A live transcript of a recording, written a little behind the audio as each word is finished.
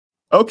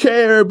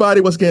Okay, everybody.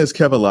 Once again, it's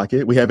Kevin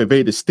Lockett. We have a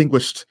very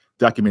distinguished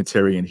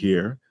documentarian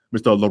here,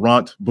 Mr.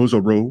 Laurent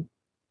Bouzereau.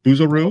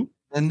 Bouzereau?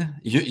 And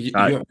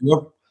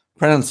your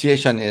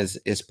pronunciation is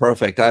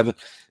perfect.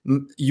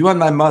 You and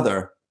my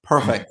mother,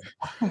 perfect.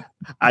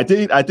 I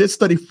did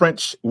study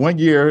French 1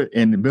 year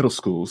in middle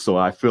school, so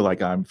I feel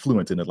like I'm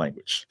fluent in the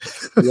language.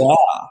 Yeah.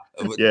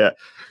 Yeah.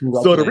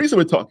 So the reason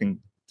we're talking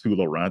to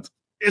Laurent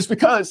is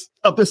because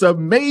of this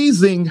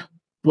amazing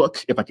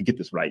book, if I could get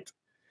this right,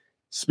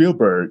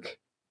 Spielberg,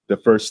 The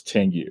First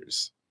 10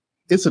 Years.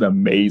 It's an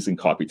amazing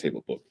coffee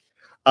table book.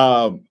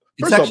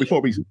 First of all,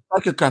 before we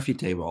like a coffee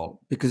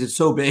table because it's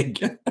so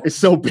big. It's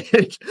so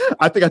big.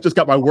 I think I just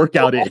got my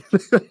workout in.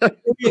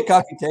 Maybe a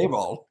coffee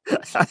table.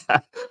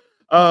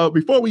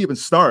 Before we even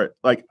start,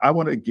 I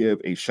want to give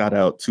a shout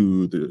out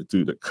to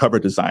the cover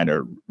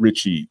designer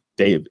Richard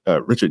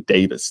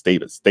Davis, I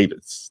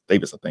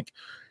think.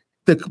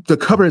 The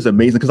cover is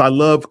amazing because I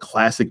love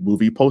classic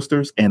movie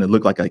posters, and it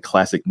looked like a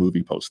classic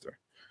movie poster.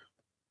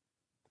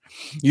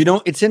 You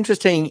know, it's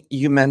interesting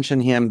you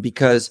mentioned him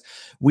because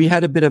we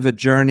had a bit of a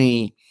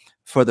journey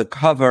for the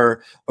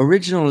cover.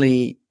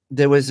 Originally,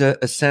 there was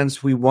a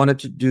sense we wanted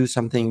to do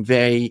something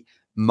very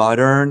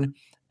modern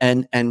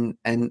and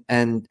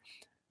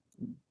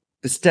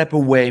step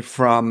away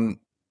from,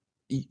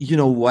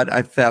 what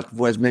I felt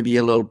was maybe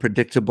a little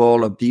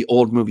predictable of the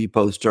old movie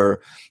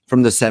poster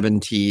from the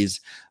 70s,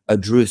 a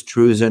Drew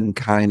Struzan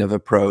kind of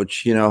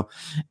approach,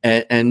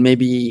 and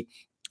maybe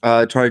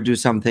try to do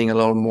something a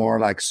little more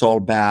like Saul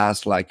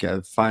Bass,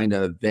 find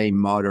a very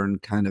modern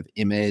kind of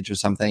image or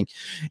something.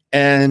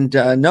 And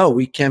no,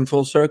 we came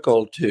full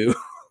circle to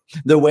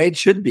the way it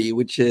should be,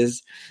 which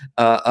is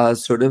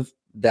sort of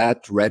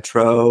that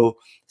retro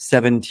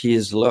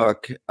 70s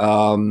look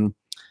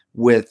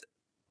with,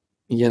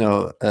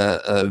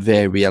 a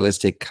very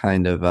realistic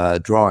kind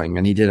of drawing.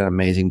 And he did an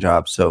amazing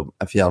job. So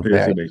I feel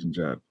very amazing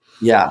job.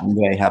 Yeah, I'm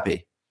very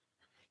happy.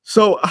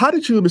 So how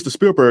did you and Mr.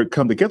 Spielberg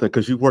come together?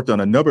 Because you've worked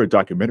on a number of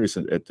documentaries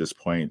at this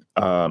point,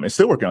 and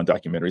still working on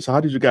documentaries. So how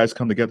did you guys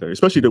come together,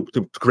 especially to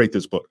create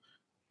this book?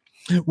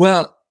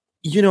 Well,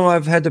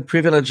 I've had the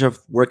privilege of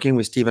working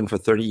with Stephen for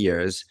 30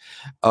 years.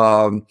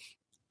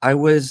 I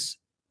was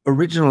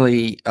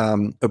originally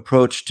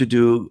approached to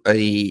do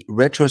a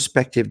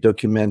retrospective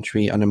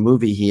documentary on a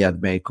movie he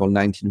had made called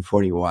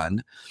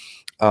 1941.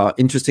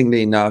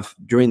 Interestingly enough,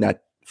 during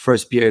that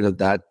first period of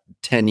that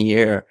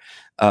 10-year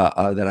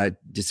that I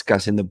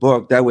discuss in the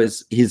book, that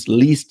was his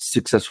least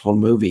successful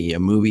movie, a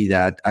movie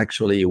that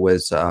actually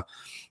was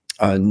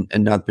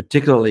not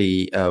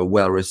particularly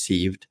well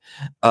received,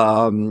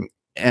 and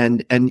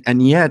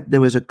yet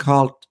there was a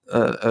cult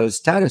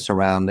status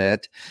around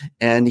it,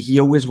 and he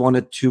always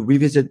wanted to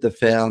revisit the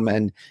film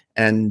and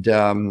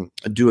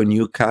do a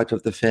new cut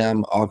of the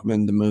film,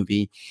 augment the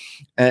movie,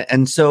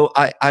 and so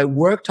I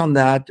worked on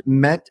that.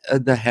 Met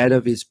the head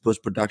of his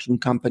post-production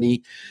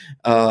company,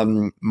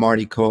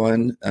 Marty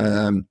Cohen,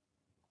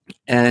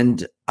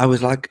 and I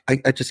was like,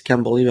 I just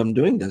can't believe I'm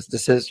doing this.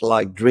 This is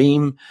like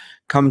dream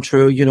come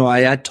true. I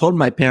had told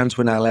my parents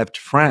when I left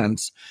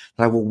France,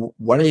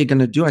 what are you going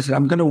to do? I said,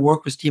 I'm going to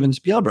work with Steven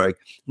Spielberg.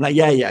 I'm like,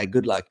 yeah,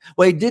 good luck.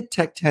 Well, it did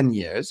take 10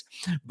 years,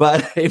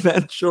 but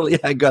eventually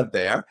I got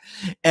there,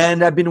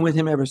 and I've been with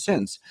him ever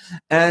since.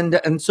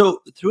 And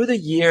so through the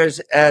years,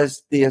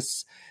 as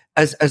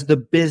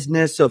the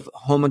business of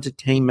home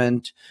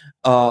entertainment,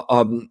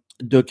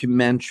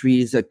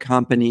 documentaries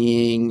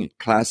accompanying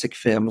classic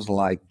films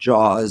like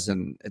Jaws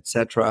and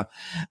etc.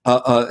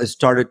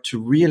 Started to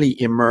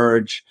really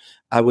emerge.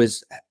 I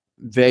was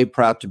very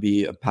proud to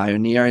be a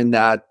pioneer in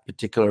that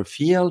particular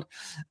field.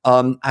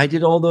 I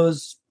did all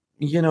those,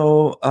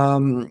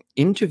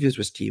 interviews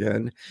with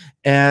Stephen,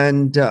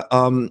 and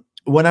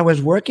when I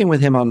was working with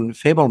him on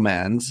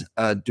Fabelmans,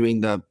 doing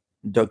the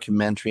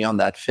documentary on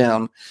that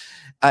film,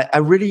 I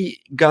really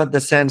got the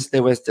sense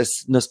there was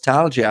this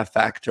nostalgia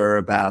factor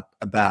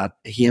about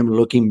him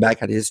looking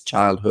back at his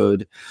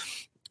childhood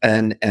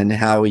and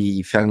how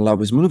he fell in love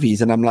with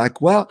movies. And I'm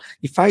like, well,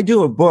 if I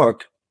do a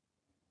book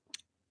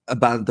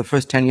about the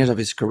first 10 years of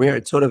his career,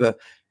 it's sort of a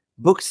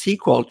book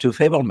sequel to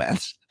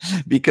Fabelmans,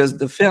 because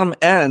the film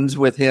ends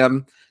with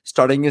him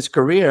starting his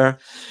career,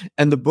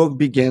 and the book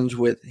begins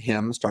with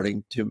him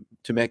starting to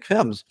make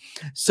films.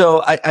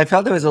 So I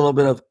felt there was a little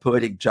bit of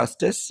poetic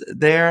justice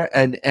there,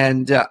 and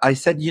I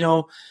said,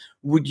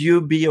 would you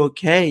be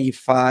okay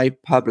if I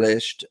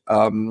published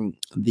the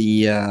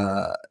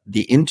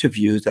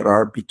interviews that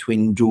are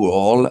between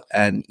Duel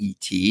and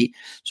E.T.,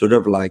 sort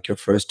of like your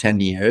first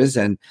 10 years?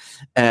 And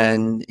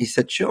he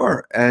said,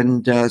 sure.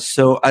 And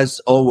so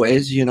as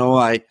always,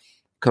 I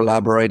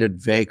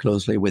collaborated very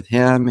closely with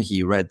him.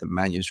 He read the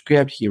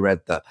manuscript, he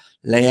read the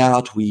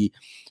layout, we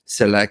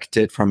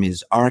selected from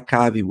his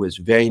archive. He was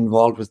very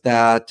involved with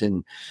that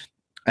and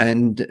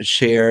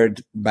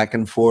shared back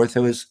and forth.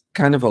 It was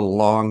kind of a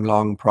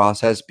long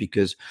process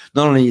because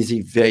not only is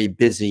he very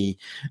busy,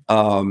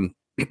 but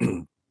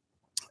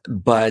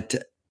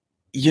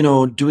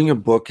doing a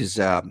book is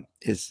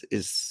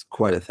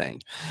quite a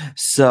thing.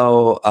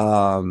 So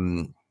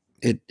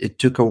it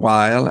took a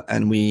while,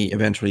 and we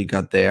eventually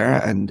got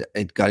there, and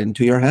it got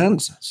into your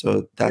hands.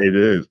 So that It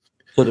is.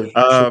 sort of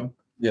shows Um,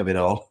 you of it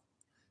all.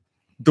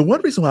 the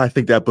one reason why I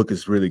think that book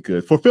is really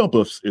good for film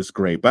buffs is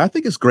great, but I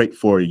think it's great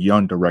for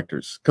young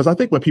directors because I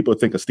think when people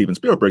think of Steven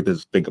Spielberg, they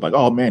think of like,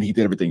 oh man, he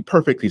did everything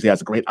perfect. He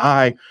has a great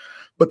eye.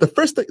 But the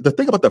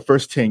thing about the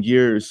first 10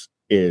 years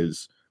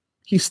is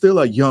he's still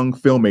a young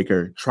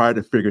filmmaker trying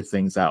to figure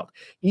things out.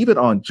 Even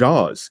on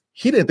Jaws,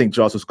 he didn't think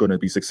Jaws was going to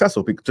be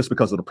successful just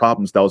because of the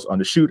problems that was on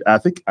the shoot. I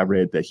think I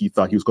read that he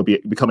thought he was going to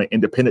become an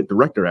independent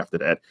director after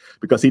that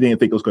because he didn't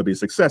think it was going to be a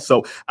success.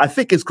 So I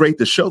think it's great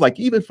to show, like,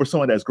 even for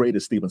someone as great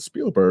as Steven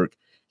Spielberg,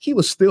 he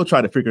was still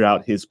trying to figure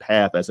out his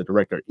path as a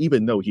director,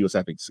 even though he was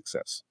having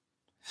success.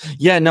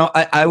 Yeah, no,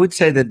 I would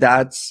say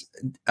that's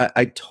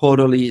I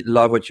totally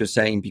love what you're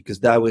saying, because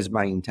that was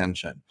my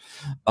intention,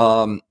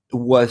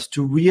 was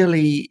to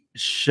really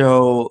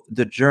show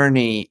the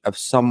journey of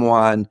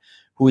someone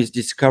who is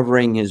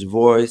discovering his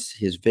voice,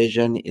 his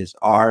vision, his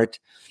art,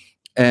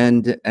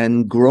 and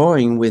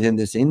growing within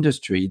this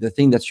industry. The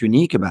thing that's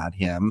unique about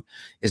him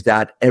is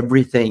that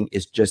everything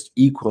is just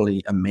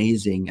equally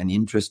amazing and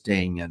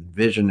interesting and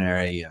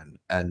visionary,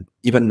 and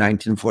even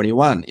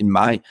 1941 in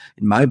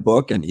my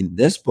book and in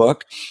this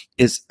book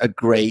is a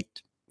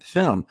great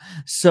film.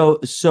 So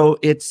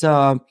it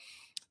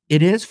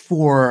is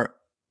for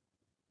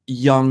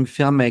young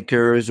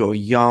filmmakers or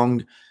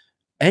young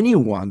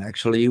anyone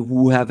actually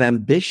who have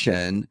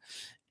ambition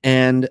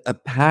and a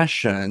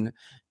passion,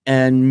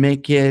 and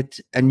make it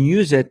and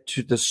use it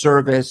to the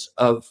service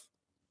of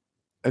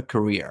a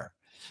career.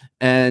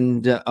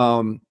 And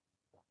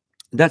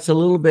that's a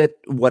little bit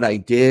what I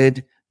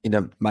did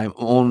in my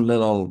own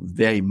little,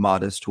 very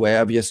modest way,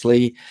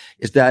 obviously,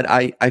 is that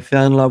I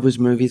fell in love with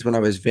movies when I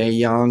was very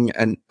young,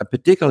 and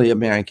particularly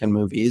American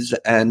movies,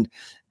 and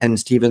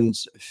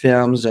Steven's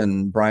films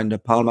and Brian De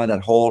Palma,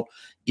 that whole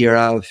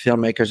era of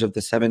filmmakers of the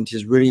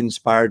 70s really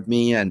inspired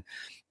me. And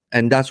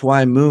that's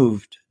why I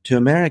moved to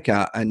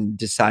America and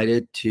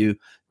decided to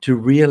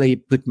really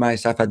put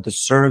myself at the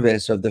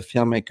service of the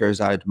filmmakers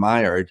I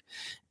admired.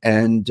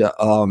 And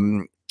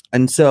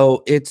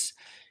so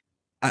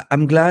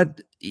I'm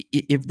glad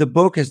if the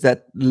book is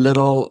that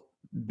little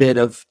bit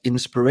of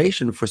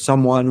inspiration for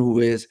someone who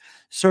is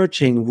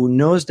searching, who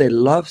knows they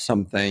love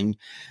something.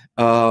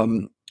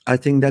 I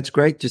think that's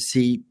great to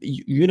see,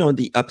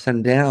 the ups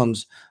and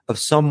downs of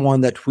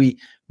someone that we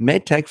may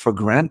take for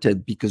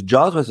granted, because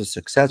Jaws was a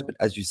success, but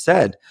as you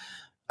said,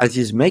 as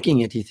he's making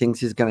it, he thinks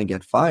he's going to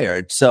get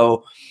fired.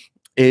 So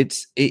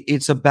it's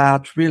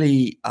about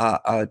really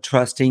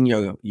trusting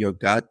your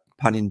gut,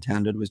 pun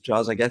intended with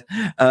Jaws, I guess,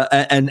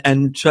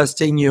 and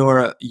trusting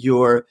your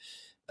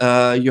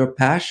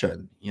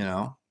passion.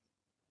 You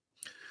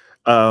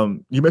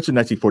mentioned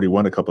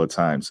 1941 a couple of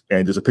times,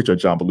 and there's a picture of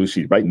John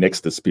Belushi right next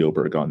to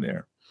Spielberg on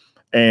there.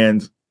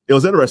 And it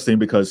was interesting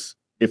because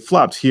it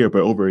flopped here,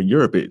 but over in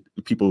Europe,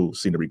 people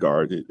seem to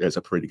regard it as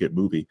a pretty good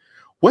movie.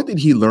 What did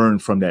he learn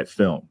from that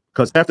film?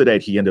 Because after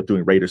that, he ended up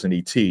doing Raiders and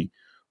E.T.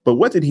 But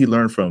what did he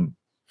learn from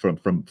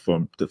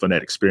that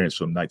experience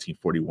from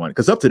 1941?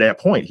 Because up to that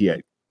point, he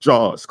had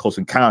Jaws, Close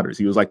Encounters.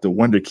 He was like the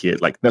wonder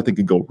kid, like nothing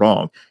could go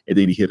wrong, and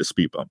then he hit a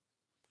speed bump.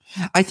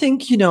 I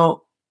think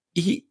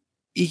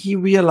he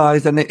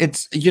realized, and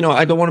it's,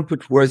 I don't want to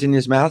put words in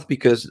his mouth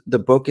because the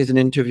book is an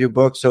interview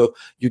book, so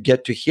you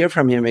get to hear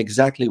from him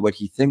exactly what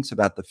he thinks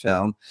about the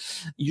film.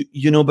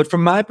 But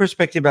from my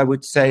perspective, I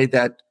would say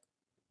that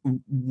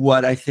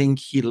what I think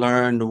he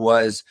learned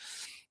was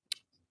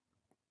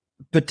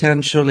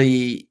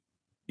potentially,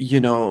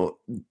 the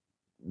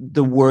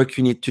work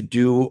you need to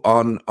do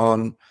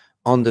on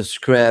the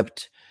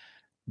script,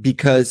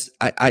 because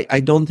I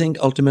don't think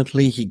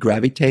ultimately he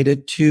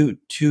gravitated to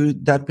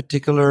that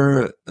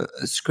particular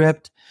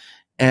script,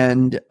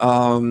 and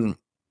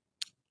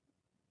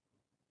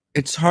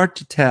it's hard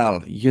to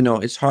tell.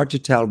 It's hard to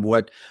tell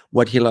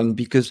what he learned,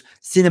 because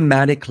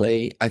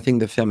cinematically, I think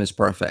the film is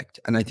perfect,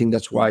 and I think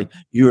that's why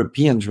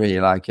Europeans really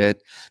like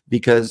it,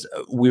 because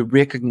we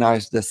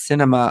recognize the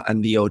cinema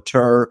and the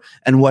auteur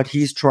and what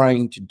he's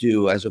trying to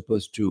do, as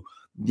opposed to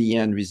the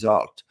end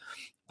result.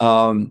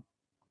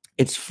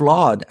 It's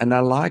flawed, and I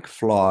like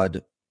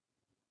flawed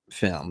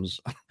films.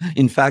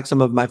 In fact,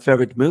 some of my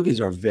favorite movies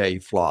are very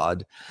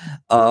flawed,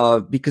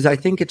 because I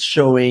think it's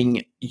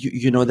showing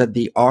that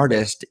the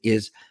artist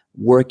is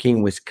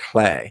working with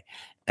clay,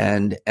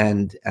 and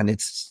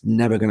it's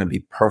never going to be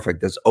perfect.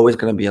 There's always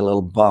going to be a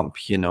little bump,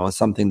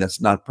 something that's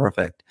not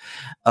perfect.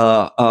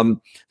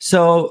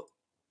 So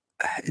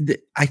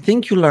I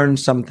think you learn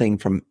something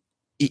from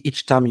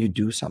each time you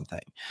do something,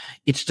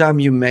 each time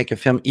you make a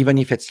film, even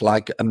if it's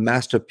like a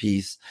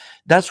masterpiece.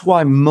 That's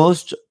why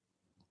most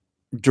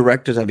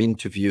directors I've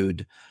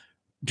interviewed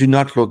do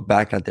not look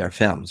back at their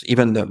films,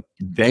 even the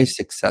very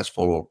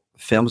successful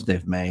films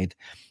they've made,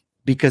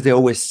 because they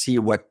always see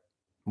what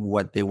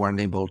they weren't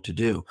able to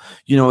do.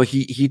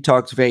 He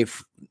talks very,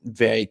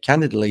 very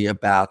candidly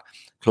about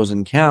Close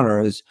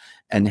Encounters,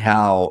 and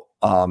how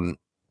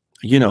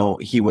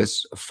he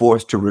was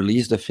forced to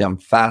release the film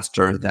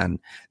faster than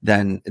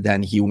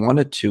he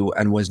wanted to,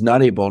 and was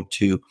not able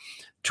to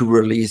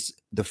release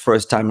the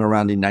first time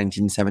around in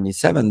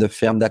 1977 the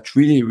film that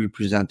really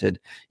represented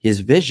his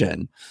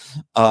vision.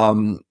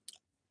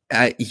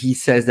 He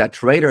says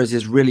that Raiders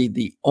is really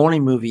the only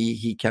movie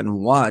he can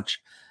watch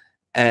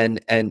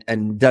and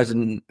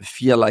doesn't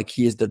feel like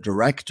he is the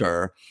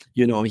director.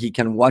 He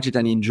can watch it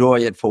and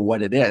enjoy it for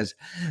what it is.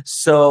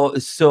 So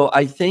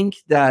I think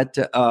that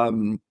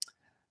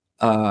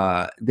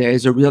there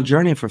is a real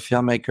journey for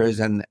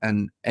filmmakers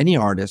and any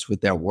artist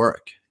with their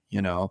work.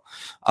 So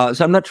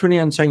I'm not really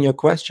answering your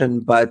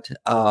question, but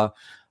I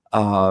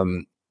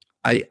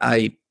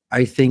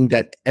think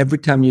that every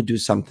time you do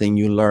something,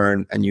 you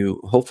learn and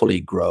you hopefully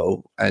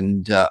grow,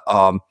 and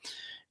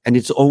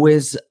it's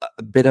always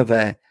a bit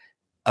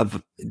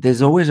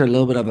there's always a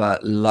little bit of a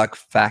luck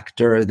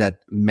factor that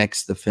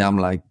makes the film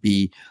like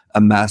be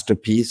a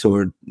masterpiece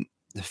or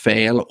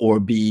fail or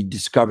be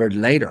discovered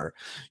later.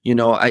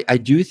 I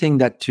do think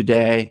that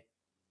today,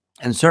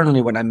 and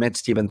certainly when I met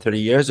Steven 30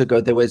 years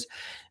ago, there was,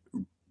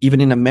 even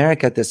in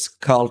America, this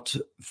cult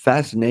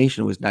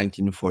fascination with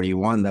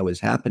 1941 that was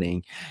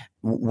happening,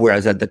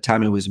 whereas at the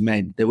time it was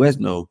made, there was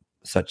no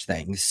such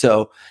thing.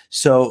 So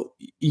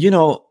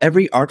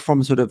every art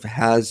form sort of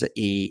has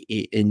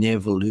an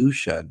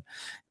evolution,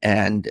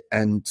 and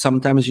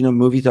sometimes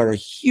movies that are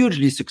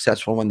hugely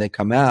successful when they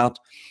come out,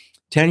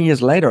 10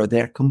 years later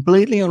they're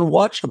completely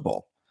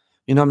unwatchable.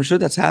 I'm sure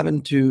that's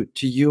happened to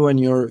you and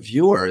your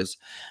viewers.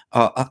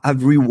 I've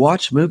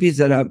rewatched movies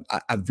that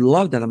I've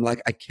loved, and I'm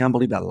like, I can't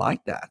believe I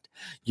like that.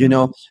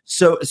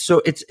 So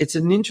it's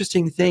an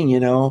interesting thing,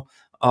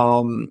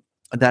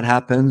 that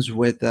happens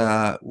with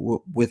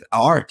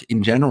art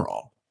in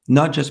general,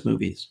 not just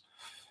movies.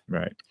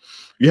 Right.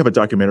 You have a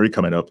documentary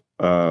coming up,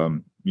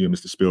 you and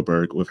Mr.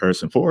 Spielberg, with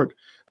Harrison Ford,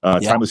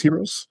 Timeless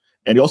Heroes.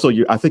 And also,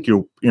 I think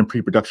you're in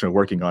pre-production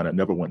working on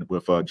another one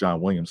with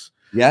John Williams.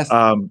 Yes.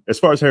 As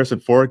far as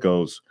Harrison Ford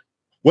goes,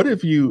 what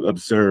have you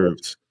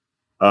observed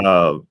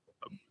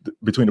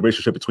between the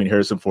relationship between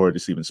Harrison Ford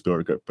and Steven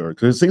Spielberg?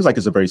 Because it seems like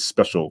it's a very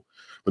special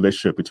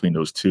relationship between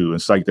those two.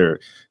 It's like they're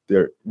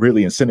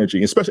really in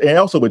synergy, especially, and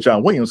also with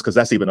John Williams, because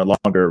that's even a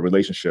longer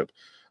relationship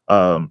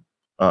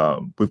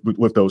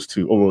with those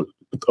two, or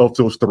of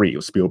those three,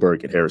 of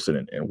Spielberg and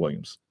Harrison and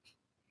Williams.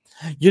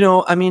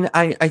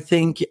 I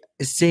think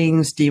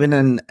seeing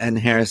Steven and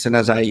Harrison,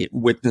 as I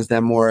witnessed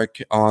them work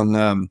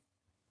on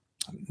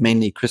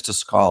mainly Crystal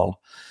Skull,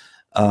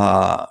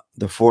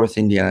 the fourth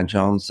Indiana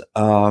Jones,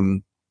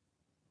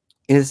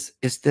 is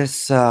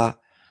this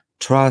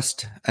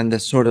trust and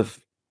this sort of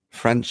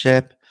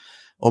friendship,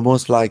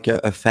 almost like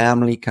a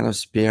family kind of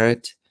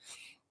spirit.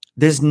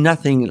 There's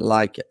nothing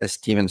like a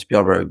Steven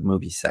Spielberg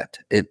movie set.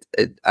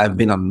 I've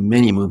been on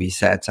many movie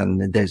sets,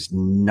 and there's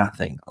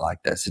nothing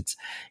like this.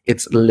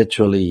 It's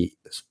literally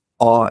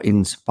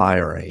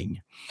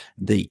awe-inspiring.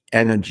 The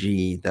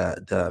energy,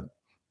 the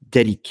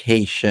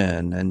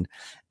dedication,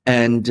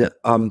 and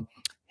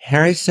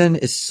Harrison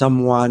is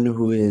someone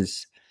who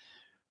is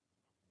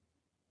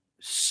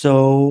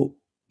so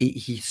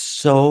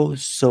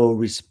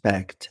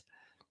respect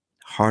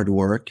hard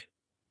work.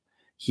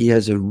 He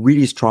has a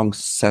really strong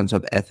sense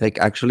of ethic.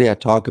 Actually, I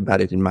talk about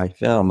it in my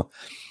film.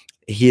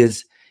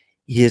 His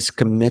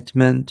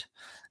commitment,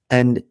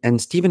 and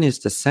Steven is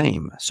the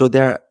same. So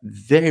they're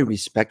very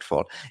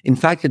respectful. In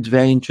fact, it's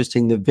very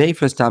interesting. The very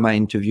first time I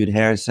interviewed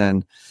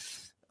Harrison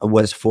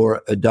was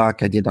for a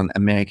doc I did on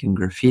American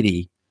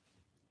graffiti,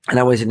 and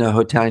I was in a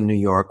hotel in New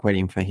York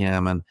waiting for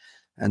him,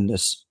 and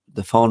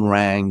the phone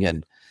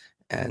rang,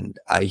 and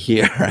I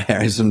hear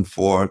Harrison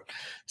Ford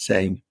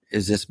saying,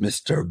 "Is this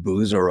Mr.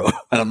 Bouzereau?"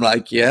 And I'm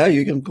like, "Yeah,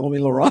 you can call me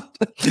Laurent."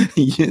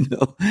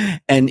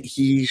 And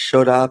he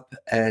showed up,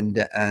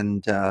 and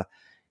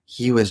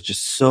he was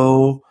just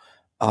so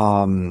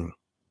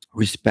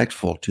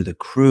respectful to the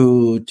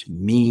crew, to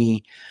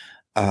me,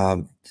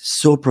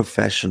 so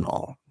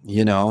professional,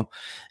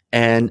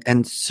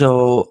 and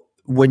so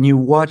when you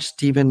watch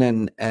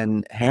Steven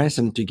and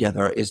Harrison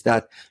together, is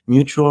that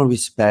mutual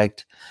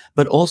respect,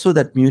 but also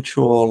that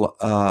mutual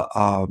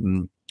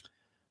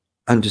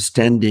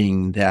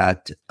understanding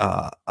that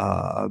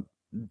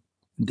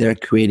they're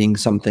creating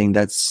something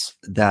that's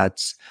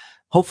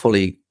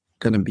hopefully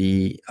going to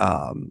be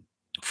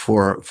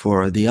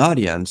for the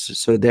audience.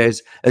 So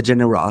there's a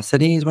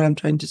generosity, is what I'm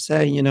trying to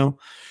say,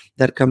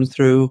 that comes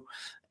through,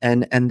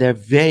 and they're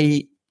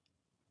very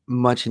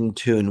much in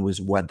tune with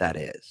what that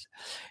is,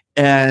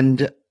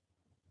 and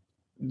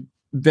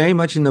very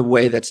much in the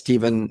way that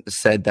Steven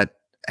said that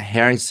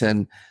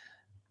Harrison,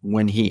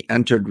 when he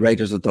entered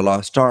Raiders of the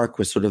Lost Ark,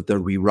 was sort of the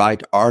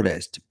rewrite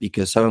artist,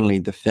 because suddenly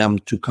the film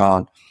took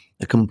on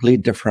a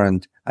complete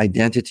different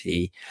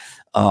identity.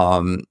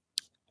 And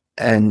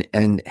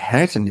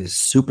Harrison is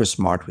super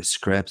smart with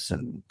scripts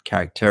and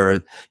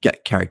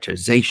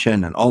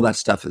characterization, and all that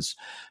stuff is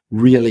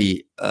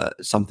really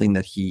something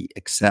that he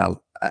excelled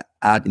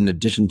at, in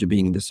addition to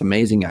being this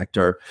amazing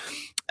actor.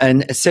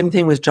 And same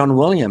thing with John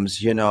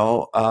Williams,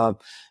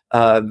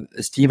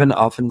 Stephen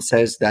often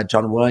says that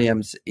John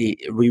Williams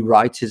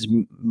rewrites his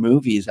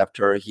movies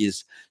after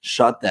he's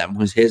shot them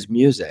with his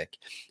music.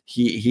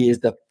 He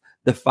is the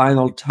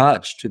final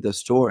touch to the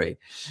story.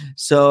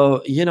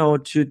 So, you know,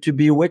 to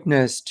be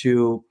witness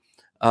to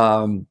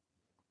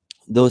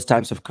those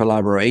types of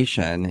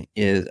collaboration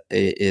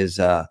is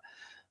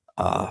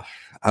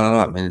I don't know.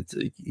 I mean,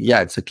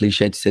 it's a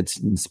cliche to say it's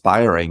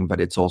inspiring, but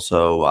it's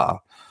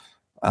also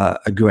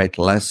a great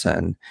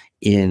lesson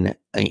in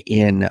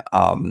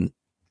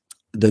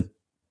the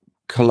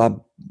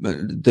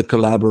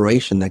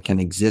collaboration that can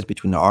exist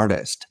between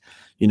artists.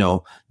 You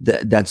know,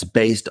 that's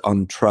based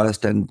on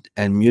trust and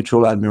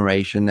mutual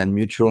admiration and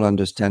mutual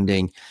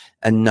understanding,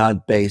 and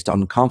not based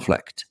on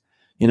conflict.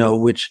 You know,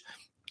 which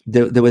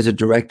there was a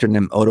director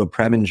named Otto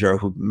Preminger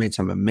who made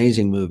some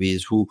amazing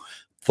movies, who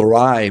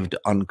thrived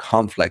on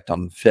conflict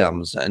on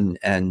films, and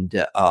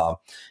felt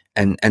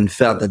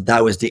that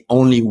that was the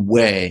only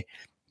way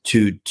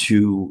to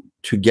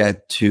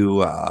get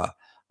to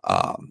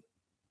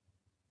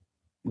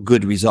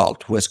good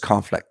result, was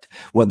conflict.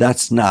 Well,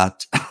 that's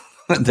not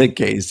the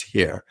case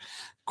here.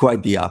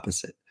 Quite the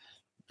opposite.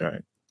 All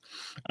right.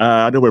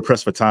 I know we're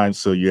pressed for time,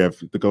 so you have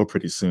to go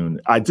pretty soon.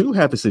 I do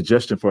have a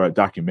suggestion for a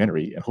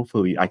documentary, and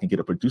hopefully I can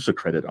get a producer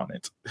credit on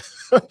it.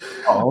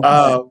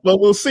 Well,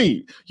 we'll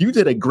see. You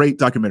did a great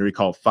documentary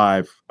called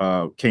Five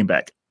Came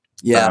Back.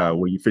 Yeah.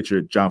 Where you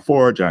featured John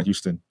Ford, John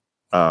Huston,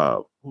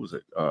 who was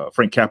it?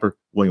 Frank Capra,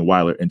 William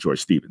Wyler, and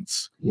George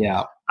Stevens.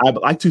 Yeah. I'd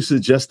like to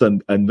suggest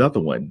another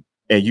one,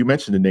 and you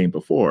mentioned the name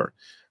before,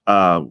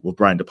 with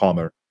Brian De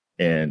Palma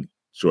and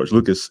George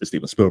Lucas, and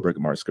Steven Spielberg,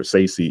 and Martin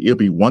Scorsese. It'd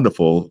be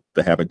wonderful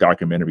to have a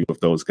documentary with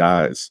those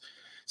guys,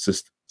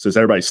 since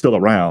everybody's still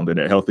around and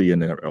they're healthy,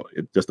 and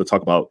just to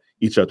talk about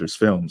each other's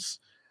films,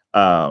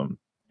 and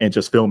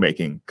just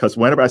filmmaking. Because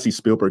whenever I see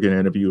Spielberg in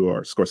an interview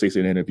or Scorsese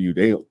in an interview,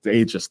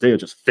 they're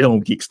just film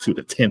geeks to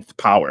the 10th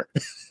power.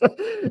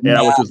 And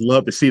I would just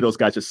love to see those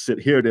guys just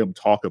hear them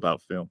talk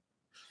about film.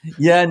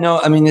 Yeah,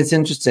 no, I mean, it's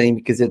interesting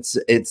because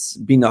it's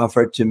been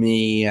offered to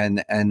me,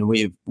 and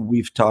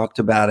we've talked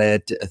about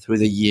it through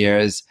the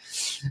years.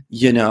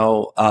 You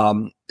know,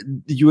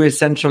 you were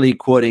essentially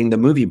quoting the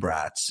movie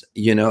brats.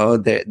 You know,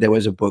 there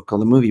was a book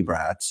called The Movie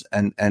Brats,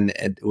 and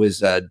it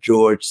was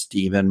George,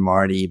 Stephen,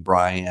 Marty,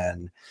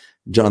 Brian,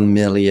 John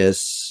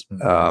Milius,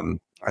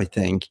 I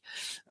think.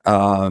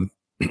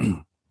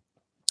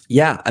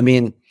 Yeah, I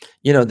mean,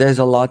 you know, there's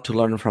a lot to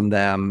learn from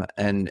them,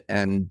 and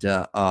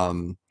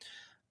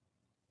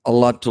a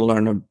lot to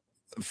learn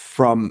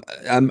from.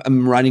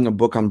 I'm writing a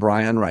book on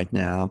Brian right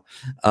now,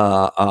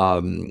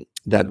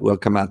 that will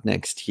come out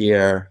next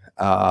year,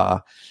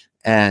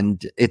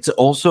 and it's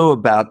also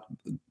about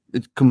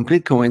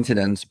complete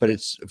coincidence, but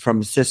it's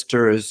from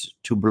Sisters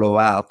to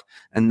Blowout,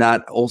 and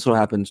that also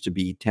happens to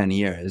be 10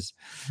 years,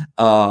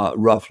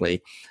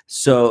 roughly.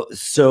 So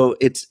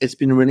it's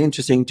been really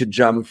interesting to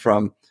jump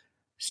from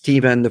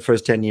Stephen, the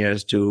first 10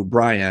 years, to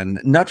Brian,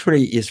 not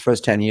really his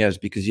first 10 years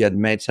because he had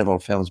made several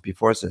films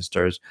before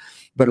Sisters,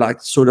 but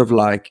like sort of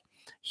like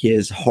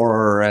his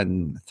horror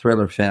and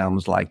thriller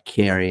films like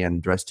Carrie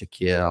and Dress to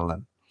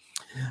Kill.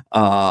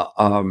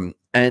 And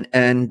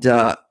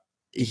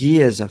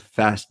he is a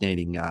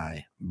fascinating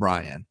guy,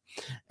 Brian.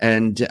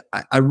 And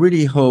I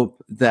really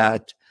hope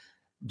that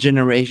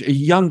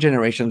young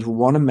generations who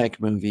want to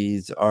make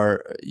movies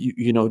are,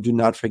 you know, do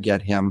not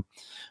forget him.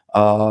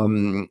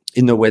 In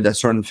the way that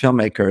certain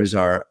filmmakers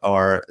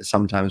are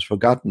sometimes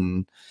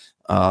forgotten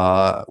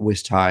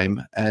with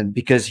time, and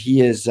because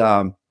he is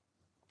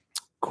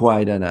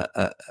quite an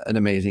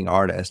amazing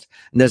artist,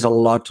 and there's a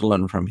lot to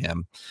learn from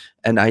him.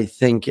 And I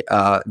think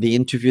the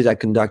interviews I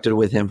conducted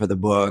with him for the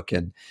book,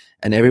 and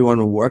everyone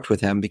who worked with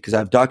him, because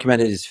I've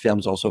documented his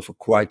films also for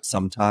quite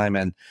some time,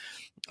 and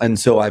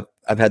so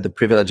I've had the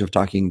privilege of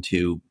talking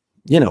to,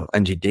 you know,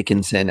 Angie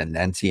Dickinson and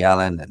Nancy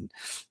Allen, and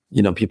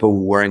you know, people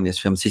who were in this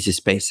film, Sissy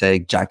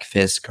Spacek, Jack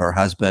Fisk, her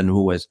husband,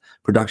 who was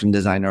production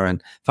designer,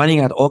 and finding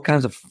out all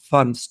kinds of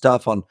fun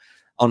stuff on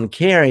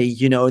Carrie.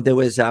 You know, there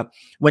was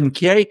when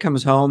Carrie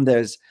comes home,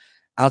 there's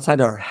outside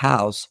her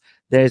house,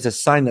 there's a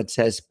sign that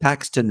says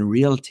Paxton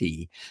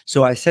Realty.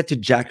 So I said to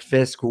Jack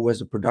Fisk, who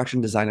was a production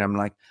designer, I'm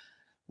like,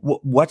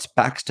 what's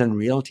Paxton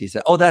Realty? He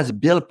said, oh, that's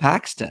Bill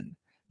Paxton.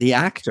 The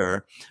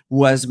actor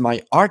was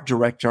my art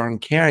director on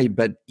Carrie,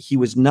 but he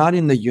was not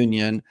in the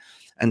union.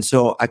 And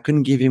so I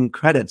couldn't give him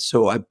credit.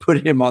 So I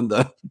put him on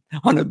a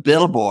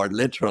billboard,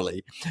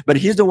 literally. But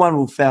he's the one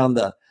who found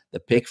the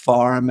pig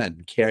farm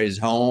and Carrie's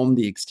home,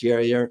 the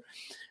exterior.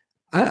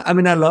 I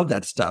mean, I love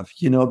that stuff.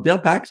 You know, Bill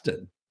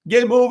Paxton.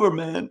 Game over,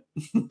 man.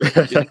 So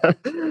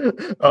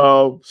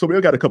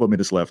we got a couple of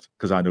minutes left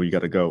because I know you got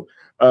to go.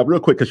 Real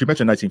quick, because you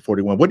mentioned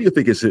 1941. What do you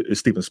think is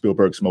Steven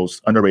Spielberg's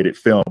most underrated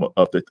film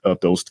of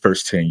those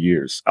first 10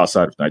 years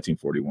outside of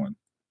 1941?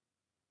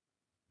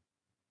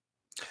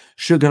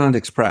 Sugarland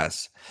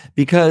Express,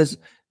 because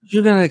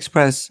Sugarland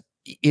Express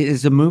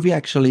is a movie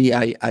actually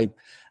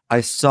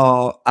I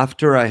saw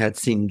after I had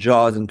seen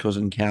Jaws and Close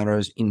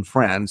Encounters in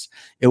France.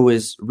 It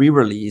was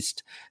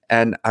re-released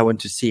and I went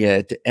to see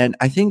it. And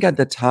I think at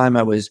the time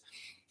I was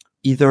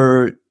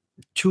either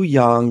too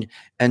young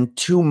and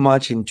too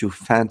much into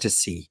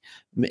fantasy,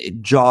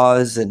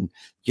 Jaws, and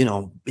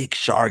big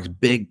sharks,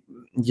 big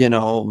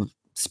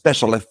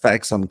special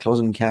effects on Close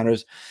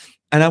Encounters,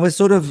 and I was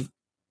sort of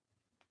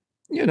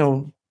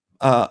not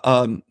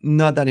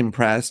that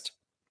impressed.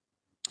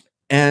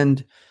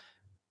 And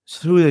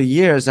through the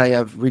years, I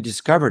have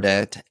rediscovered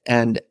it,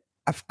 and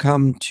I've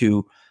come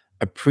to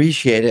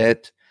appreciate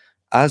it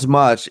as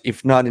much,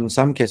 if not in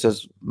some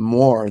cases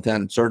more,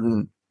 than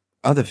certain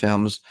other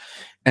films.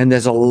 And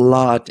there's a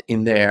lot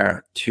in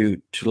there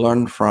to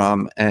learn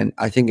from. And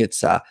I think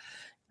it's, I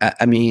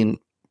mean,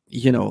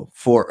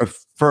 for a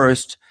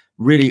first,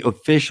 really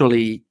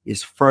officially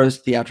his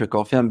first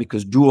theatrical film,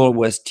 because Duel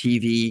was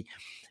TV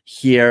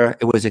here,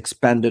 it was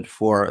expanded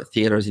for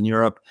theaters in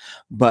Europe,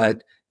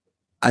 but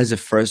as a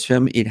first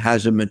film, it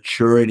has a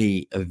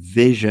maturity, a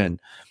vision.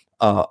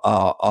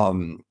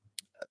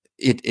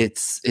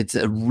 It's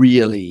a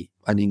really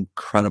an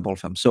incredible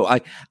film. So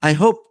I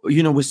hope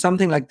with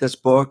something like this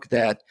book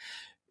that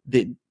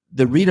the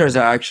readers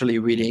are actually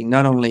reading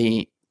not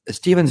only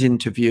Steven's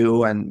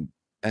interview and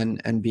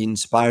be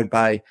inspired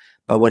by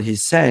what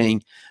he's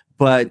saying,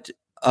 but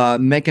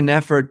make an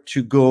effort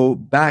to go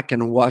back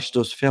and watch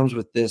those films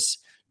with this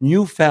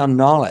newfound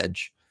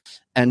knowledge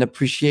and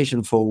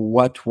appreciation for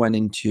what went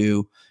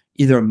into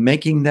either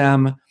making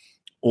them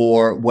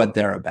or what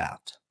they're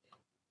about.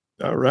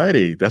 All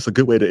righty. That's a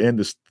good way to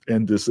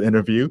end this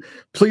interview.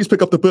 Please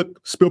pick up the book,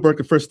 Spielberg,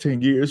 The First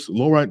 10 Years,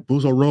 Laurent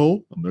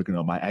Bouzereau. I'm working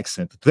on my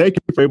accent. Thank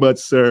you very much,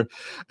 sir.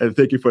 And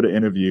thank you for the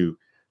interview.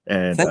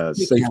 And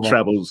safe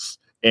travels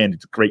and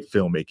great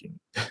filmmaking.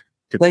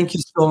 Thank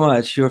you so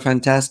much. You're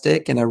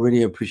fantastic. And I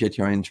really appreciate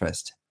your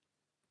interest.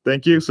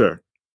 Thank you, sir.